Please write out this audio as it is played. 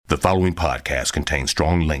The following podcast contains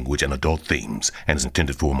strong language and adult themes and is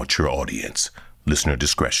intended for a mature audience. Listener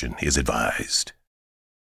discretion is advised.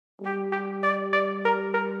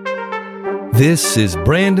 This is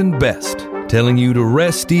Brandon Best telling you to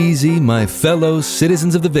rest easy, my fellow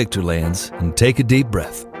citizens of the Victorlands, and take a deep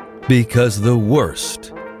breath, because the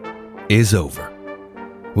worst is over.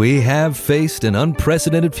 We have faced an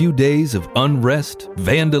unprecedented few days of unrest,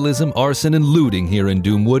 vandalism, arson, and looting here in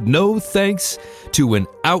Doomwood, no thanks to an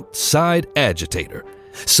outside agitator,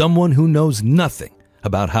 someone who knows nothing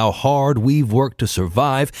about how hard we've worked to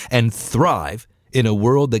survive and thrive in a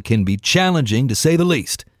world that can be challenging, to say the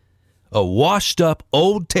least. A washed-up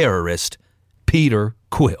old terrorist, Peter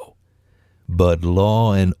Quill. But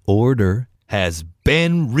law and order has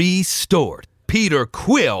been restored. Peter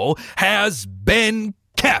Quill has been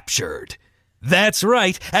captured. That's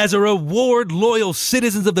right. As a reward, loyal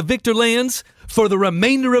citizens of the Victorlands, for the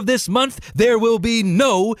remainder of this month, there will be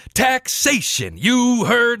no taxation. You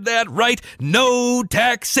heard that right. No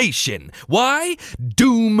taxation. Why?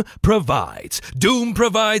 Doom provides. Doom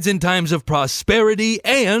provides in times of prosperity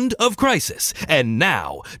and of crisis. And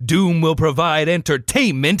now, Doom will provide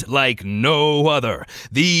entertainment like no other.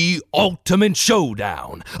 The Ultimate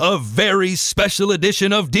Showdown, a very special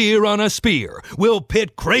edition of Deer on a Spear, will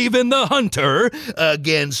pit Kraven the Hunter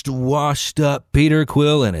against washed-up Peter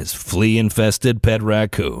Quill and his flea-infested pet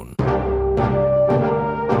raccoon.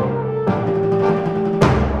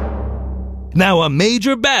 Now, a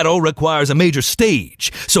major battle requires a major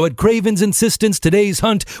stage, so at Kraven's insistence, today's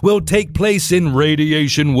hunt will take place in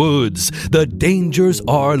Radiation Woods. The dangers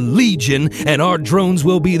are legion, and our drones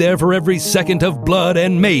will be there for every second of blood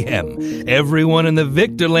and mayhem. Everyone in the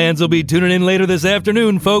Victorlands will be tuning in later this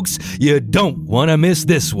afternoon, folks. You don't want to miss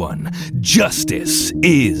this one. Justice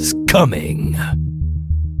is coming.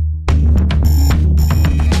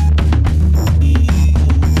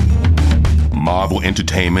 Marvel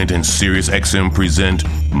Entertainment and SiriusXM present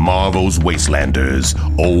Marvel's Wastelanders,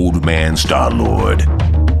 Old Man Star-Lord.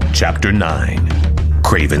 Chapter 9,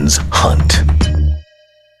 Kraven's Hunt.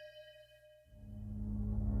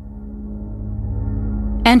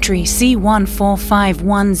 Entry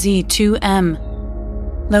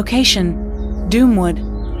C1451Z2M. Location: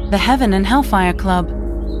 Doomwood, the Heaven and Hellfire Club,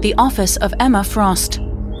 the office of Emma Frost.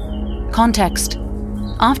 Context: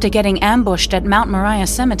 after getting ambushed at Mount Moriah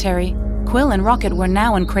Cemetery, Quill and Rocket were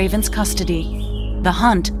now in Kraven's custody. The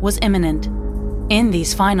hunt was imminent. In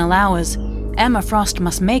these final hours, Emma Frost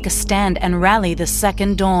must make a stand and rally the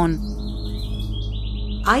Second Dawn.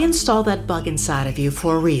 I installed that bug inside of you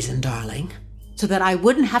for a reason, darling. So that I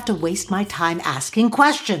wouldn't have to waste my time asking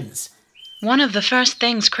questions. One of the first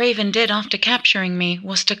things Kraven did after capturing me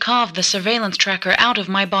was to carve the surveillance tracker out of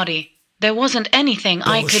my body. There wasn't anything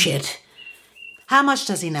I could... Bullshit. How much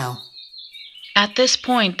does he know? At this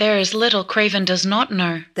point, there is little Kraven does not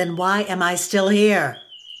know. Then why am I still here?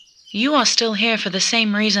 You are still here for the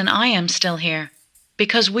same reason I am still here.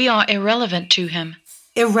 Because we are irrelevant to him.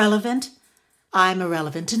 Irrelevant? I'm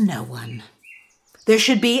irrelevant to no one. There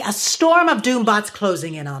should be a storm of Doombots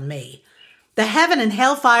closing in on me. The Heaven and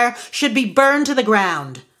Hellfire should be burned to the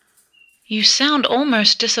ground. You sound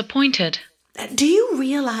almost disappointed. Do you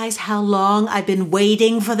realize how long I've been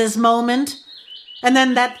waiting for this moment? And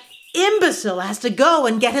then that imbecile has to go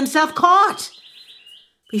and get himself caught.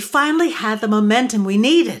 We finally had the momentum we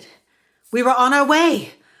needed. We were on our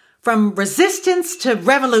way, from resistance to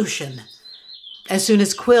revolution. As soon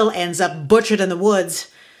as Quill ends up butchered in the woods,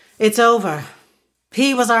 it's over.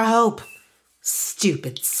 He was our hope.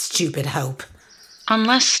 Stupid, stupid hope.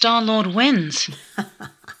 Unless Star-Lord wins.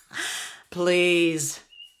 Please.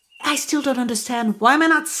 I still don't understand why am I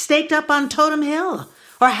not staked up on Totem Hill?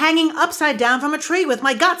 Or hanging upside down from a tree with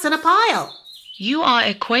my guts in a pile. You are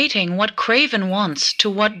equating what Kraven wants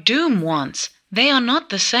to what Doom wants. They are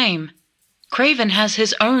not the same. Kraven has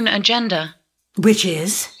his own agenda. Which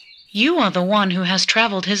is? You are the one who has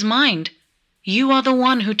traveled his mind. You are the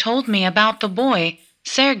one who told me about the boy,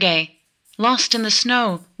 Sergei, lost in the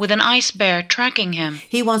snow with an ice bear tracking him.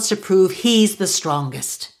 He wants to prove he's the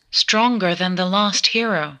strongest. Stronger than the last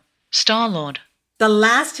hero, Star-Lord. The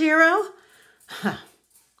last hero? Huh.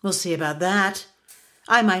 We'll see about that.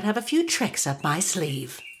 I might have a few tricks up my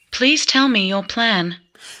sleeve. Please tell me your plan.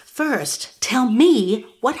 First, tell me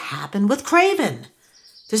what happened with Kraven.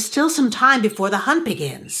 There's still some time before the hunt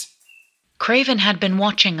begins. Kraven had been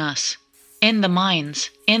watching us. In the mines,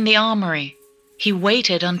 in the armory. He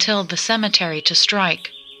waited until the cemetery to strike.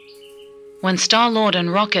 When Star-Lord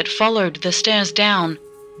and Rocket followed the stairs down,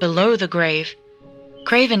 below the grave,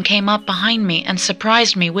 Kraven came up behind me and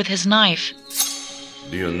surprised me with his knife.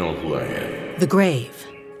 Do you know who I am? The grave.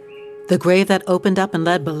 The grave that opened up and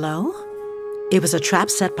led below? It was a trap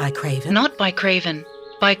set by Craven? Not by Craven.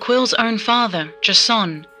 By Quill's own father,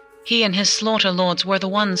 Jason. He and his slaughter lords were the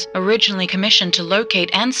ones originally commissioned to locate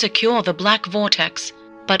and secure the Black Vortex,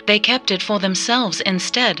 but they kept it for themselves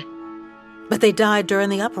instead. But they died during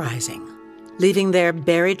the uprising, leaving their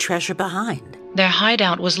buried treasure behind. Their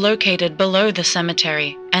hideout was located below the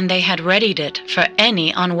cemetery, and they had readied it for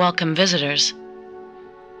any unwelcome visitors.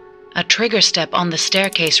 A trigger step on the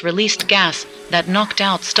staircase released gas that knocked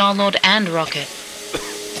out Star-Lord and Rocket.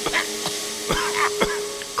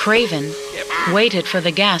 Craven waited for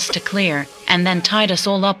the gas to clear and then tied us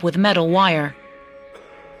all up with metal wire.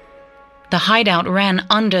 The hideout ran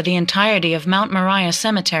under the entirety of Mount Moriah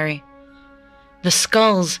Cemetery. The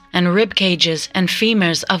skulls and rib cages and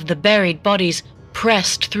femurs of the buried bodies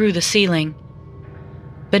pressed through the ceiling.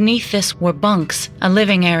 Beneath this were bunks, a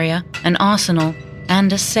living area, an arsenal,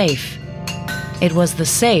 and a safe. It was the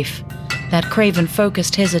safe that Craven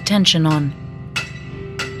focused his attention on.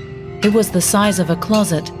 It was the size of a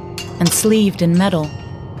closet and sleeved in metal.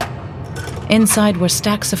 Inside were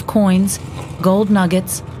stacks of coins, gold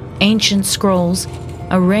nuggets, ancient scrolls,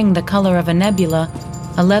 a ring the color of a nebula,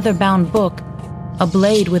 a leather-bound book, a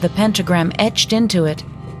blade with a pentagram etched into it.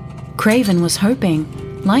 Craven was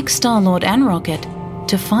hoping, like Star-Lord and Rocket,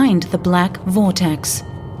 to find the Black Vortex.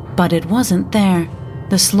 But it wasn't there.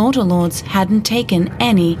 The Slaughter Lords hadn't taken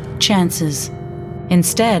any chances.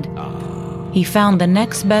 Instead, he found the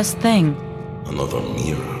next best thing. Another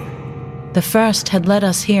mirror. The first had led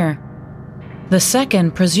us here. The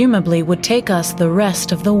second presumably would take us the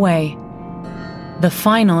rest of the way. The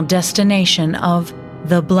final destination of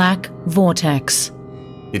the Black Vortex.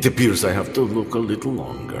 It appears I have to look a little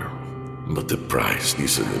longer. But the price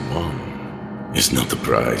easily won is not the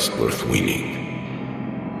prize worth winning.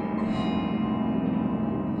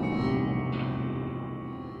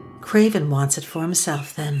 Craven wants it for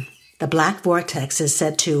himself, then. The Black Vortex is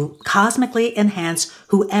said to cosmically enhance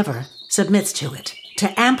whoever submits to it,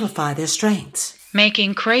 to amplify their strengths.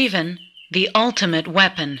 Making Craven the ultimate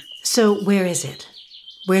weapon. So where is it?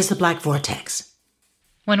 Where's the Black Vortex?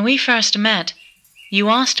 When we first met, you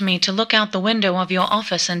asked me to look out the window of your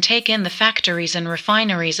office and take in the factories and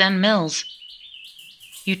refineries and mills.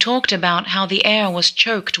 You talked about how the air was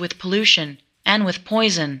choked with pollution and with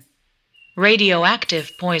poison.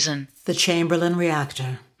 Radioactive poison. The Chamberlain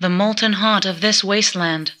reactor. The molten heart of this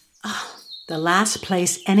wasteland. Oh, the last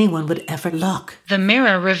place anyone would ever look. The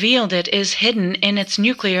mirror revealed it is hidden in its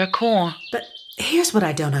nuclear core. But here's what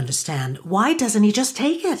I don't understand. Why doesn't he just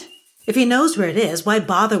take it? If he knows where it is, why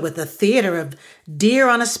bother with the theater of deer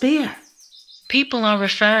on a spear? People are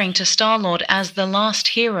referring to Star-Lord as the last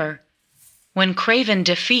hero. When Craven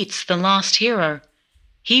defeats the last hero,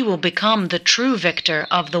 he will become the true victor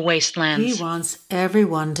of the wastelands. He wants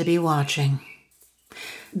everyone to be watching.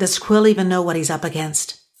 Does Quill even know what he's up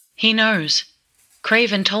against? He knows.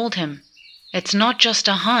 Craven told him. It's not just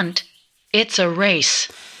a hunt, it's a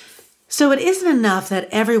race. So it isn't enough that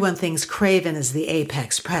everyone thinks Craven is the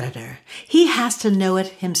apex predator. He has to know it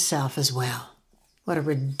himself as well. What a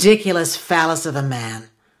ridiculous phallus of a man.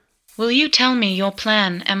 Will you tell me your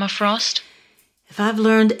plan, Emma Frost? If I've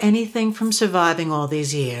learned anything from surviving all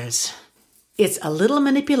these years, it's a little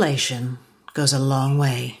manipulation goes a long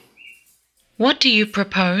way. What do you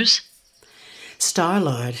propose?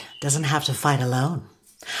 Star-Lord doesn't have to fight alone.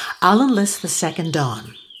 I'll enlist the Second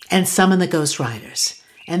Dawn and summon the Ghost Riders.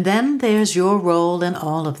 And then there's your role in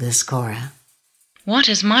all of this, Cora. What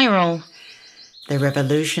is my role? The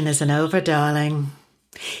revolution isn't over, darling.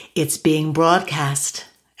 It's being broadcast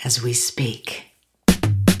as we speak.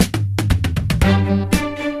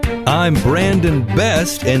 I'm Brandon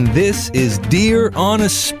Best, and this is Deer on a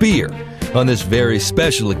Spear. On this very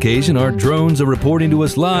special occasion, our drones are reporting to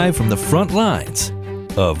us live from the front lines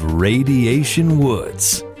of Radiation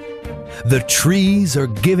Woods. The trees are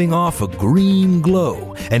giving off a green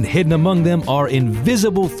glow, and hidden among them are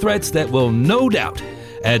invisible threats that will no doubt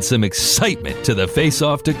add some excitement to the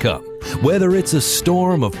face-off to come. Whether it's a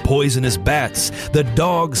storm of poisonous bats, the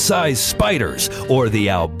dog-sized spiders, or the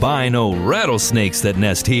albino rattlesnakes that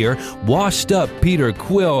nest here, washed-up Peter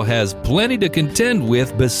Quill has plenty to contend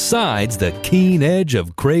with besides the keen edge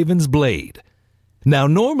of Craven's blade. Now,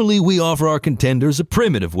 normally we offer our contenders a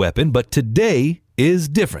primitive weapon, but today is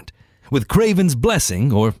different. With Craven's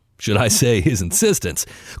blessing, or should I say his insistence,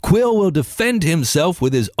 Quill will defend himself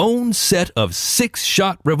with his own set of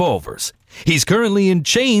 6-shot revolvers. He's currently in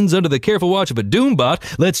chains under the careful watch of a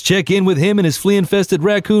Doombot. Let's check in with him and his flea-infested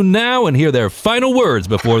raccoon now and hear their final words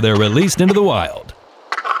before they're released into the wild.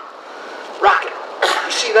 Rocket,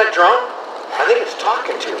 you see that drone? I think it's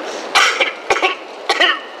talking to us.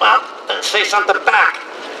 Well, say something back.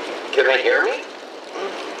 Can they hear me?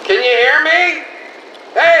 Can you hear me?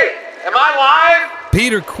 Hey, am I live?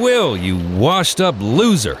 Peter Quill, you washed-up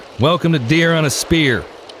loser. Welcome to Deer on a Spear.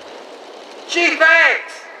 Gee,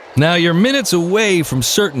 thanks. Now, you're minutes away from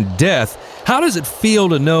certain death. How does it feel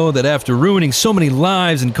to know that after ruining so many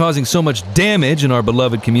lives and causing so much damage in our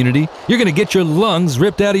beloved community, you're going to get your lungs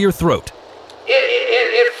ripped out of your throat?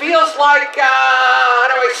 It feels like, how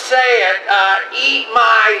do I say it? Eat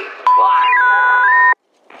my butt.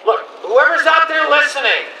 Look, whoever's out there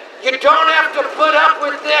listening, you don't have to put up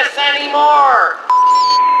with this anymore.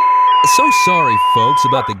 So sorry, folks,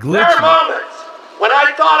 about the glitch. There are moments when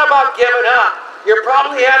I thought about giving up. You're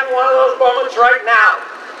probably having one of those moments right now.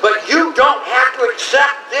 But you don't have to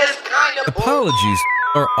accept this kind of Apologies.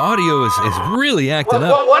 Our audio is really acting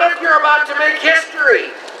up. What if you're about to make history?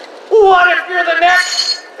 What if you're the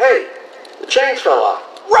next? Hey, the chains fell off.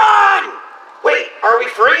 Run! Wait, are we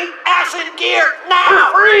free? Ass in gear,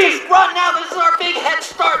 now! We're free! Just run now, this is our big head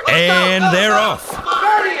start. And they're off.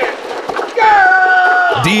 Guardian,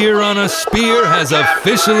 go! Deer on a Spear has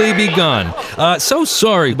officially begun. So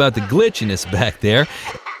sorry about the glitchiness back there.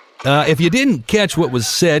 If you didn't catch what was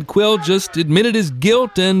said, Quill just admitted his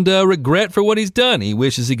guilt and regret for what he's done. He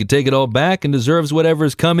wishes he could take it all back and deserves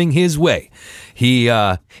whatever's coming his way. He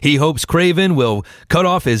hopes Kraven will cut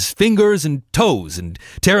off his fingers and toes and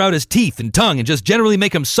tear out his teeth and tongue and just generally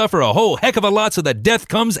make him suffer a whole heck of a lot so that death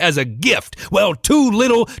comes as a gift. Well, too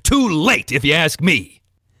little, too late, if you ask me.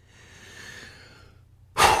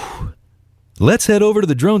 Let's head over to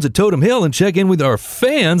the drones at Totem Hill and check in with our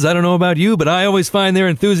fans. I don't know about you, but I always find their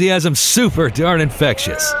enthusiasm super darn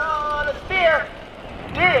infectious.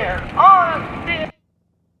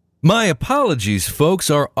 My apologies,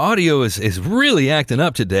 folks. Our audio is really acting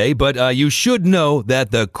up today, but you should know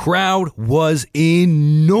that the crowd was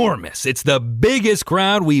enormous. It's the biggest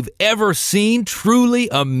crowd we've ever seen. Truly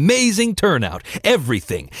amazing turnout.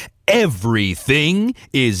 Everything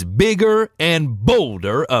is bigger and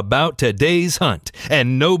bolder about today's hunt.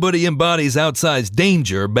 And nobody embodies outsized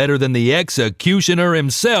danger better than the executioner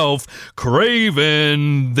himself,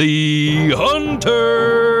 Kraven the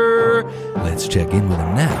Hunter. Let's check in with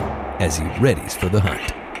him now as he readies for the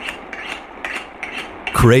hunt.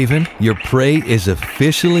 Kraven, your prey is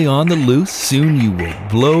officially on the loose. Soon you will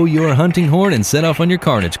blow your hunting horn and set off on your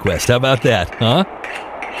carnage quest. How about that, huh?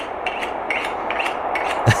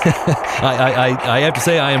 I have to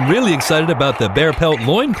say I am really excited about the bear pelt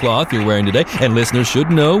loincloth you're wearing today, and listeners should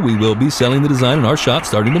know we will be selling the design in our shop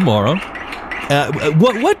starting tomorrow.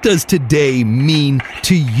 What does today mean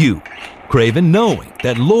to you, Kraven, knowing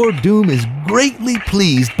that Lord Doom is greatly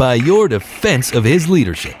pleased by your defense of his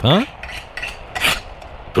leadership, huh?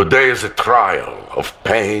 Today is a trial of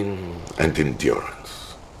pain and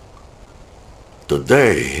endurance.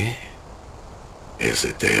 Today is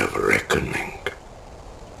a day of reckoning.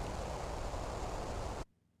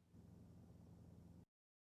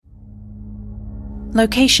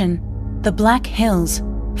 Location: the Black Hills,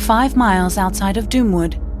 5 miles outside of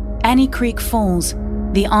Doomwood, Annie Creek Falls,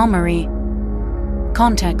 the Armory.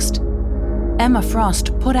 Context: Emma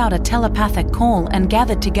Frost put out a telepathic call and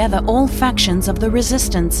gathered together all factions of the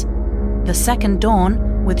Resistance. The Second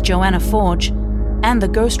Dawn, with Joanna Forge, and the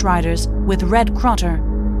Ghost Riders, with Red Crotter.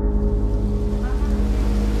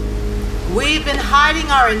 We've been hiding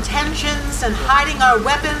our intentions and hiding our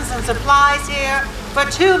weapons and supplies here for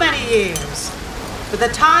too many years. But the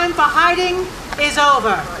time for hiding is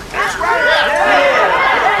over. That's right.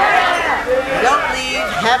 I don't leave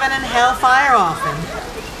heaven and hellfire often.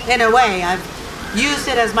 In a way, I've used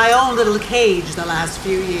it as my own little cage the last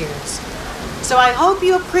few years. So I hope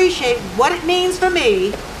you appreciate what it means for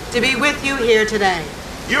me to be with you here today.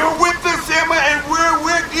 You're with us, Emma, and we're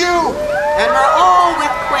with you. And we're all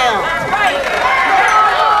with Quill.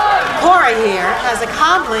 Cora here has a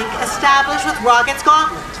comlink established with Rocket's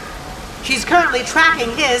Gauntlet. She's currently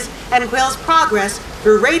tracking his and Quill's progress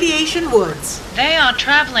through Radiation Woods. They are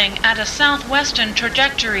traveling at a southwestern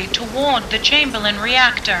trajectory toward the Chamberlain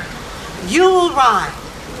reactor. You'll ride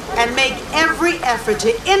and make every effort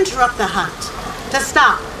to interrupt the hunt, to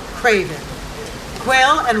stop Kraven.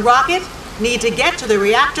 Quill and Rocket need to get to the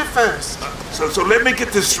reactor first. So let me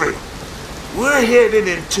get this straight. We're headed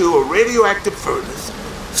into a radioactive furnace,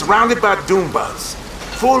 surrounded by Doombots,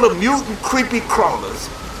 full of mutant creepy crawlers,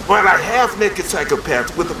 while our half-naked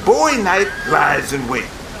psychopath with a Bowie knife lies in wait.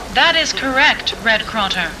 That is correct, Red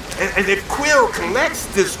Crotter. And if Quill collects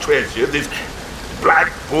this treasure, this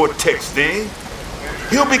black vortex thing,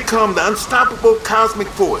 he'll become the unstoppable cosmic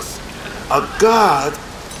force, a god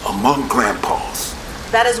among grandpas.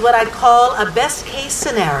 That is what I'd call a best-case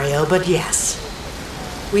scenario, but yes.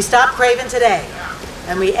 We stop Craven today,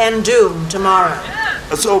 and we end Doom tomorrow.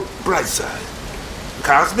 So, Brightside.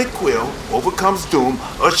 Cosmic Quill overcomes Doom,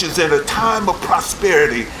 ushers in a time of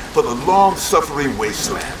prosperity for the long-suffering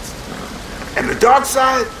wastelands. And the dark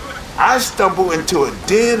side, I stumble into a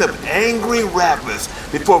den of angry rattlers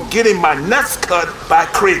before getting my nuts cut by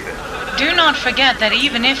Craven. Do not forget that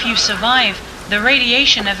even if you survive, the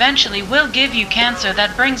radiation eventually will give you cancer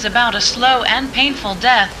that brings about a slow and painful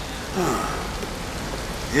death.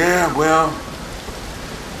 Yeah, well,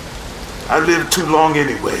 I lived too long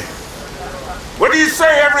anyway. What do you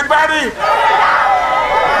say, everybody?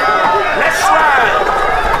 Let's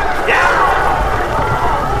ride! Yeah!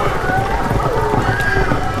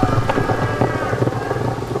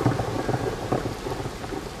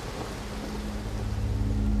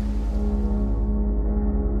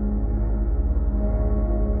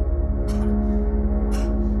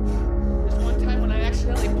 This one time when I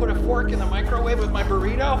accidentally put a fork in the microwave with my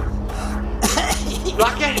burrito?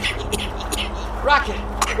 Rocket,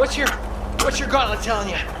 what's your gauntlet telling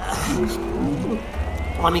you?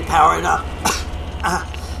 Let me power it up.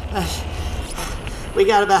 We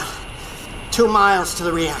got about 2 miles to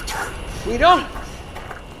the reactor. We don't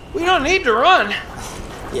need to run.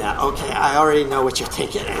 Yeah, okay, I already know what you're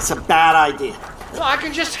thinking. It's a bad idea. No, I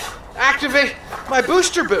can just activate my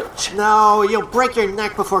booster boots. No, you'll break your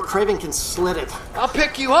neck before Craven can slit it. I'll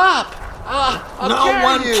pick you up. I'll No carry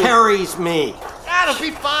one you. carries me. It'll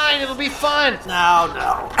be fine. It'll be fun. No.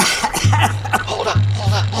 Hold up.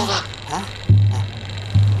 Huh?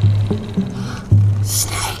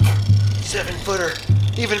 Snake. 7-footer.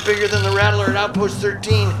 Even bigger than the Rattler at Outpost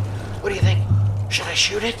 13. What do you think? Should I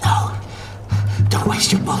shoot it? No. Don't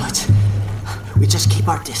waste your bullets. We just keep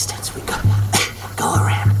our distance. We go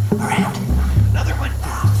around. Another one.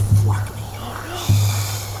 Fuck me. Oh,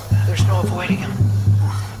 no. There's no avoiding him.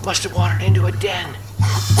 Must have wandered into a den.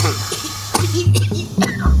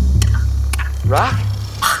 Rock?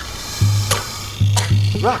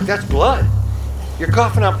 Rock, that's blood. You're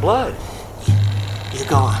coughing up blood. You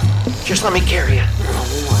go on. Just let me carry you. No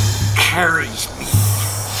one carries me.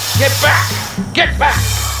 Get back! Get back!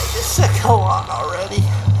 Just go on already.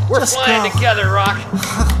 We're Just flying go. together, Rock.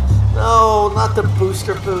 No, not the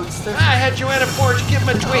booster boots. I had Joanna Forge give him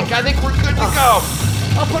a tweak. I think we're good to go.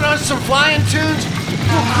 I'll put on some flying tunes.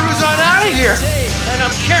 We'll cruise on out of here. And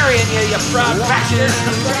I'm carrying you, you proud bastard.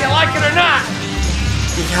 Whether you like it or not.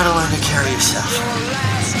 You gotta learn to carry yourself.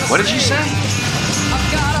 What did you say?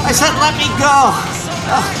 I said let me go.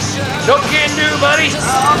 No can do, buddy.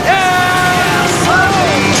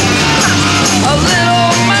 A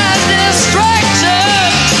little mad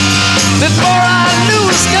distraction before I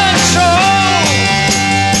lose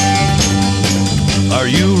control. Are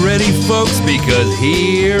you ready, folks? Because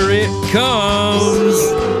here it comes.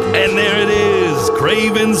 And there it is,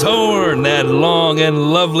 Craven's horn. That long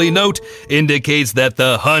and lovely note indicates that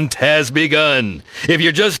the hunt has begun. If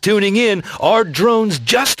you're just tuning in, our drones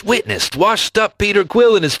just witnessed washed-up Peter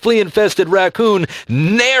Quill and his flea-infested raccoon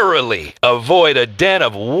narrowly avoid a den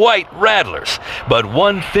of white rattlers. But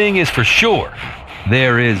one thing is for sure,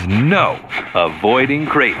 there is no avoiding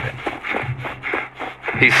Craven.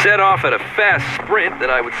 He set off at a fast sprint that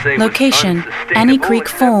I would say Location, was Annie Creek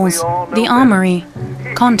Falls, the Armory.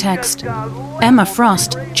 Context, Emma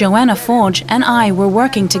Frost, Joanna Forge, and I were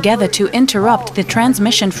working together to interrupt the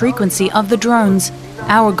transmission frequency of the drones.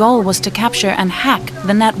 Our goal was to capture and hack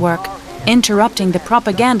the network, interrupting the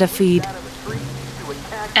propaganda feed.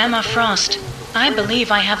 Emma Frost, I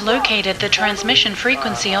believe I have located the transmission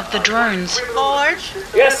frequency of the drones. Forge,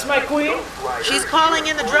 Yes, my queen? she's calling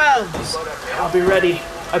in the drones. I'll be ready.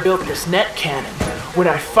 I built this net cannon. When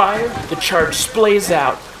I fire, the charge splays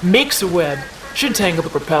out, makes a web, should tangle the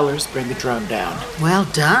propellers, bring the drone down. Well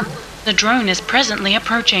done. The drone is presently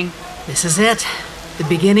approaching. This is it. The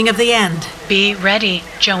beginning of the end. Be ready,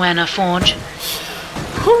 Joanna Forge.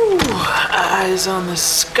 Whew, eyes on the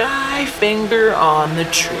sky, finger on the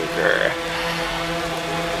trigger.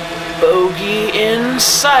 Bogey in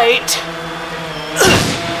sight.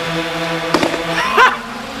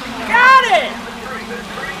 Got it!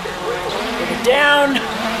 Get down,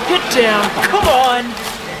 get down, come on!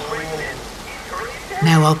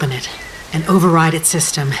 Now open it and override its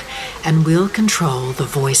system, and we'll control the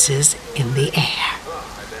voices in the air.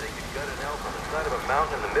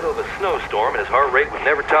 In the middle of a snowstorm, and his heart rate would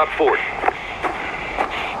never top 40.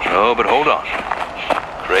 Oh, but hold on.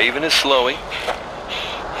 Craven is slowing.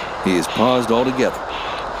 He is paused altogether.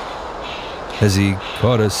 Has he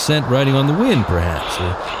caught a scent riding on the wind, perhaps?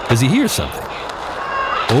 Or does he hear something?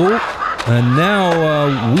 Oh, and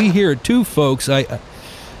now we hear it too, folks. I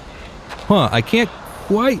can't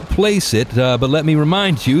quite place it, but let me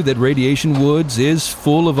remind you that Radiation Woods is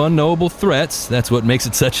full of unknowable threats. That's what makes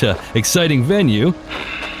it such an exciting venue.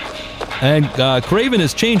 And Craven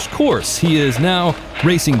has changed course. He is now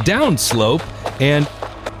racing downslope, and...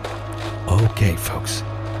 Okay, folks.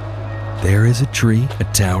 There is a tree, a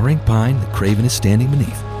towering pine that Craven is standing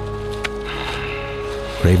beneath.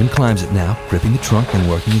 Craven climbs it now, gripping the trunk and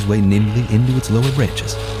working his way nimbly into its lower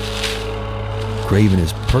branches. Craven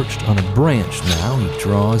is perched on a branch now. He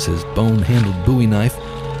draws his bone-handled Bowie knife.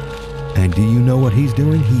 And do you know what he's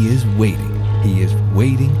doing? He is waiting. He is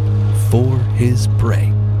waiting for his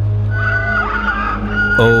prey.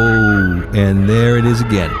 Oh, and there it is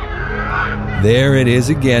again. There it is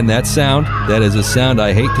again, that sound. That is a sound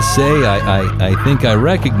I hate to say, I think I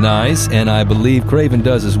recognize, and I believe Craven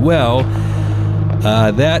does as well.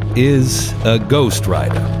 That is a Ghost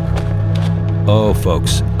Rider. Oh,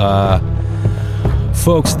 folks.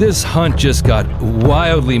 Folks, this hunt just got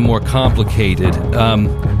wildly more complicated.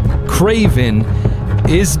 Craven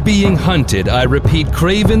is being hunted. I repeat,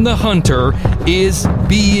 Craven the Hunter is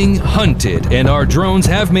being hunted. And our drones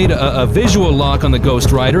have made a visual lock on the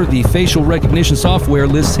Ghost Rider. The facial recognition software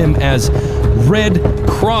lists him as Red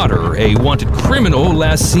Crotter, a wanted criminal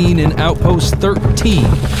last seen in Outpost 13.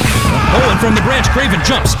 Oh, and from the branch, Craven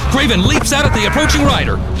jumps. Craven leaps out at the approaching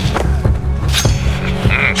rider.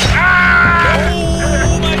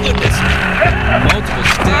 Oh, my goodness. Multiple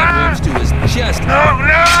stab wounds to his chest. No!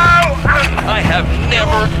 I have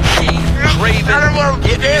never seen Craven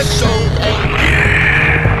get so angry.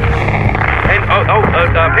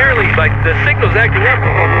 And apparently, like, the signal's acting up,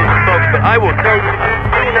 folks, but I will tell you,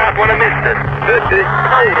 do not want to miss this. This is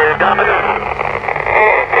total domination.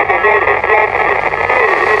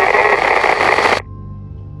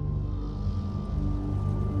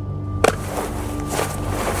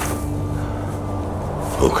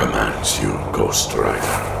 Who commands you, Ghost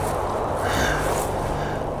Rider?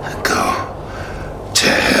 Go to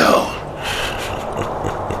hell.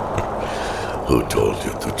 Who told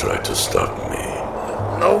you to try to stop me?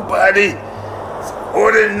 Nobody.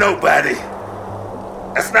 Order nobody.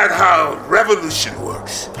 That's not how revolution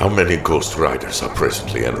works. How many Ghost Riders are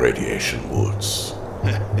presently in Radiation Woods?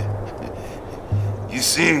 You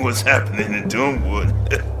seen what's happening in Doomwood.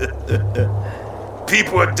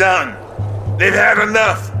 People are done. They've had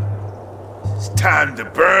enough. It's time to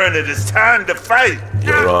burn it. It's time to fight.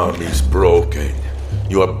 Your army's broken.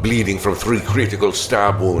 You are bleeding from 3 critical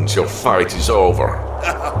stab wounds. Your fight is over.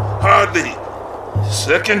 Hardly.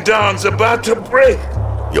 Second Dawn's about to break.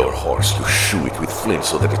 Your horse, you shoe it with flint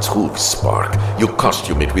so that its hooves spark. You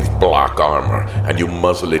costume it with black armor, and you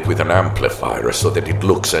muzzle it with an amplifier so that it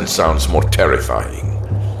looks and sounds more terrifying.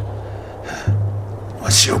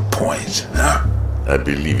 What's your point, huh? I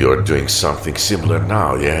believe you are doing something similar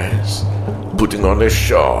now, yes? Putting on a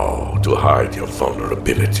show to hide your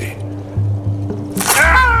vulnerability.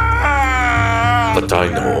 But I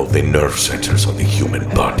know all the nerve centers on the human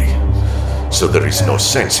body, so there is no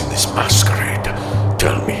sense in this masquerade.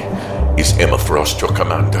 Tell me, is Emma Frost your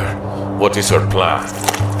commander? What is her plan?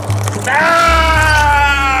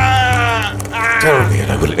 Tell me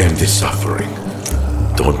and I will end this suffering.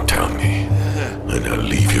 Don't tell me, and I'll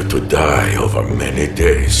leave you to die over many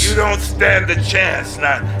days. You don't stand a chance.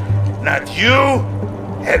 Not you,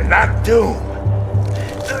 and not Doom.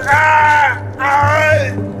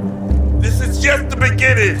 This is just the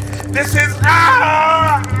beginning. This is...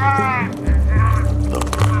 The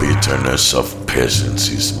bitterness of peasants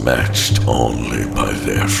is matched only by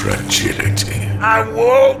their fragility. I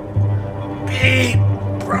won't be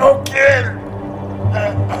broken.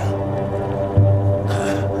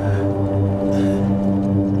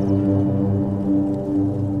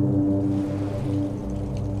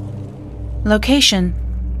 Location: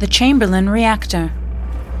 the Chamberlain Reactor.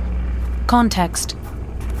 Context: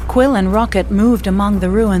 Quill and Rocket moved among the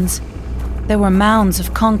ruins. There were mounds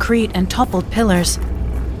of concrete and toppled pillars.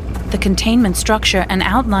 The containment structure and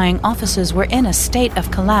outlying offices were in a state of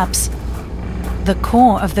collapse. The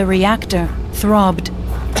core of the reactor throbbed.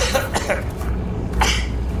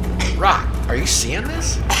 Rock, are you seeing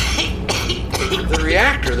this? The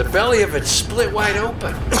reactor, the belly of it's split wide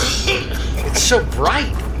open. It's so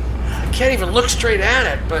bright. I can't even look straight at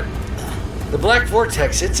it, but the black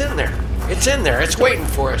vortex, it's in there. It's in there. It's waiting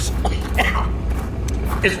for us.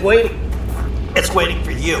 It's waiting. It's waiting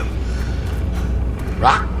for you.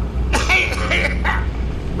 Rock?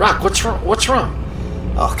 Rock, what's wrong? What's wrong?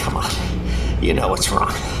 Oh, come on. You know what's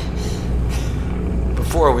wrong.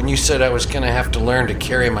 Before, when you said I was going to have to learn to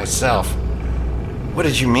carry myself, what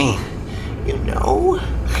did you mean? You know?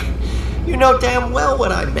 You know damn well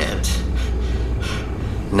what I meant.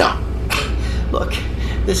 No. Look,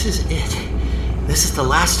 This is it. This is the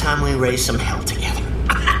last time we raise some hell together.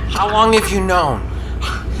 How long have you known?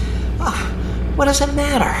 What does it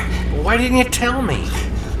matter? Why didn't you tell me?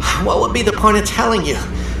 What would be the point of telling you?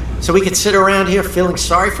 So we could sit around here feeling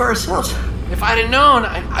sorry for ourselves? If I'd have known,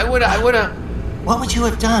 I would have... What would you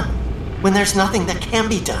have done when there's nothing that can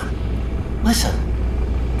be done? Listen,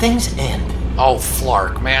 things end. Oh,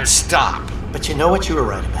 Flark, man, stop. But you know what you were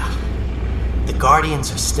right about. The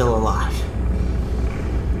Guardians are still alive.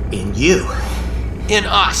 In you. In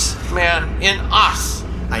us, man, in us.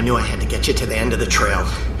 I knew I had to get you to the end of the trail,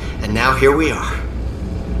 and now here we are.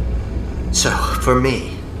 So, for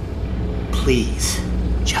me, please,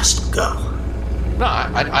 just go. No,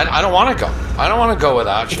 I don't want to go. I don't want to go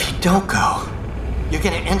without you. If you don't go, you're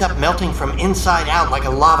going to end up melting from inside out like a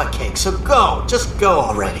lava cake. So go, just go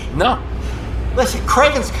already. No. Listen,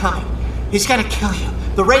 Kraven's coming. He's going to kill you.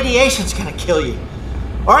 The radiation's going to kill you.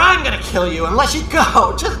 Or I'm going to kill you unless you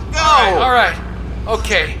go. Just go. All right.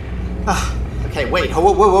 Okay. Okay, wait.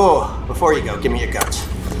 Whoa. Before you go, give me your guns.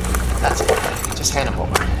 That's it. Just hand them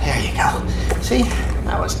over. There you go. See?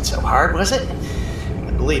 That wasn't so hard, was it?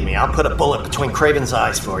 And believe me, I'll put a bullet between Kraven's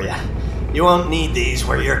eyes for you. You won't need these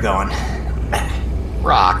where you're going.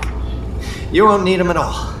 Rock. You won't need them at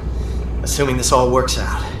all. Assuming this all works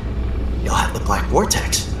out. You'll have the Black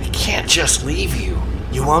Vortex. I can't just leave you.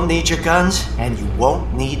 You won't need your guns, and you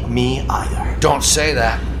won't need me either. Don't say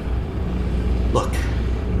that. Look,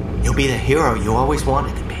 you'll be the hero you always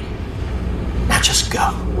wanted to be. Now just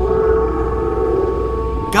go.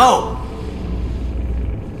 Go!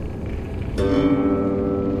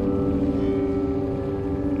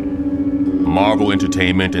 Marvel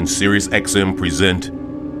Entertainment and SiriusXM present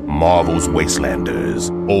Marvel's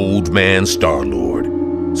Wastelanders, Old Man Star-Lord,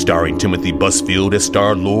 starring Timothy Busfield as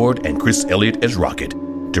Star-Lord and Chris Elliott as Rocket,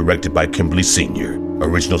 directed by Kimberly Sr.,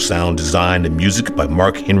 original sound design and music by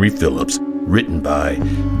Mark Henry Phillips, written by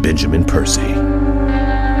Benjamin Percy.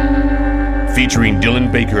 Featuring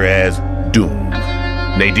Dylan Baker as Doom,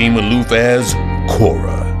 Nadine Maloof as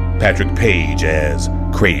Cora, Patrick Page as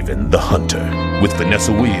Kraven the Hunter, with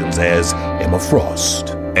Vanessa Williams as Emma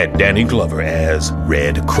Frost, and Danny Glover as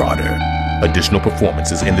Red Crotter. Additional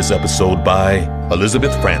performances in this episode by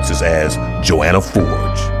Elizabeth Francis as Joanna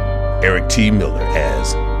Forge, Eric T. Miller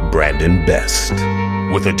as Brandon Best,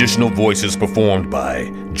 with additional voices performed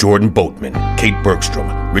by Jordan Boatman, Kate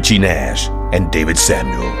Bergstrom, Richie Nash, and David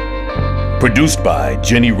Samuel. Produced by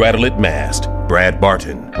Jenny Radelet Mast, Brad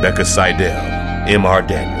Barton, Becca Seidel, M.R.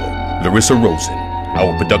 Daniel, Larissa Rosen.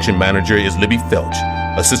 Our production manager is Libby Felch.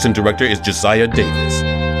 Assistant director is Josiah Davis.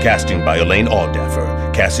 Casting by Elaine Aldaffer.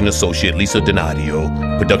 Casting associate Lisa Donadio.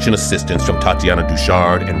 Production assistants from Tatiana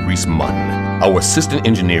Duchard and Reese Munn. Our assistant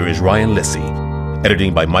engineer is Ryan Lissy.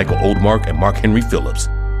 Editing by Michael Oldmark and Mark Henry Phillips.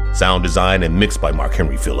 Sound design and mixed by Mark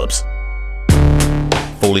Henry Phillips.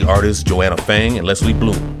 Foley artists Joanna Fang and Leslie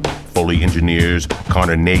Bloom. Foley engineers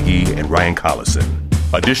Connor Nagy and Ryan Collison.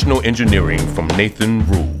 Additional engineering from Nathan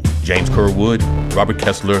Rule, James Kerwood, Robert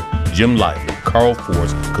Kessler, Jim Lively, Carl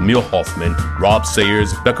Force, Camille Hoffman, Rob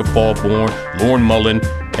Sayers, Becca Fallborn, Lauren Mullen,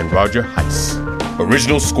 and Roger Heiss.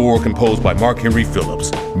 Original score composed by Mark Henry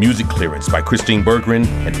Phillips. Music clearance by Christine Berggren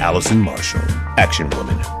and Allison Marshall. Action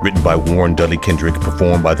Woman, written by Warren Dudley Kendrick,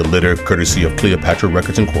 performed by The Litter, courtesy of Cleopatra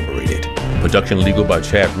Records Incorporated. Production legal by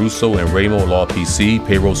Chad Russo and Ramo Law PC.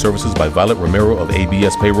 Payroll services by Violet Romero of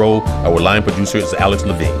ABS Payroll. Our line producer is Alex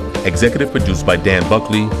Levine. Executive produced by Dan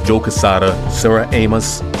Buckley, Joe Casada, Sarah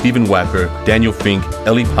Amos, Stephen Wacker, Daniel Fink,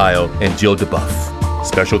 Ellie Pyle, and Jill DeBuff.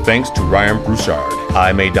 Special thanks to Ryan Broussard,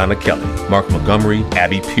 Aimee Donna Kelly, Mark Montgomery,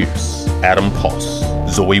 Abby Pierce, Adam Poss,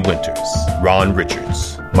 Zoe Winters, Ron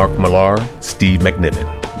Richards, Mark Millar, Steve McNiven,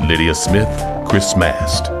 Lydia Smith, Chris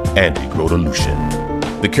Mast, Andy Groda-Lucian.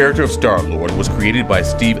 The character of Star-Lord was created by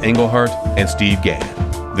Steve Englehart and Steve Gann.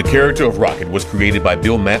 The character of Rocket was created by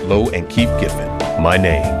Bill Matlow and Keith Giffen. My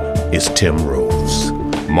name is Tim Rose.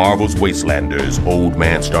 Marvel's Wastelanders, Old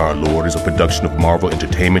Man Star-Lord is a production of Marvel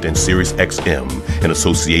Entertainment and SiriusXM in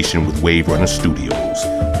association with Wave Runner Studios.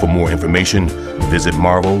 For more information, visit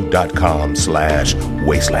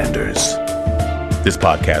marvel.com/wastelanders. This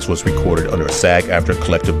podcast was recorded under a SAG-AFTRA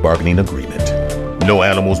collective bargaining agreement. No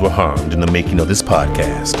animals were harmed in the making of this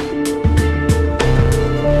podcast.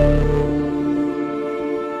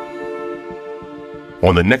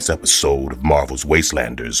 On the next episode of Marvel's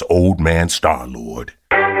Wastelanders, Old Man Star-Lord.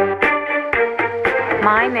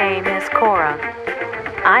 My name is Cora.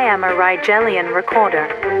 I am a Rigelian recorder,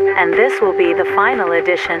 and this will be the final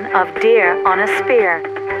edition of Deer on a Spear.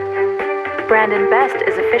 Brandon Best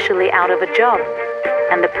is officially out of a job,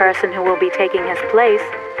 and the person who will be taking his place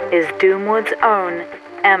is Doomwood's own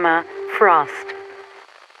Emma Frost.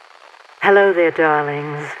 Hello there,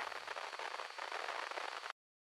 darlings.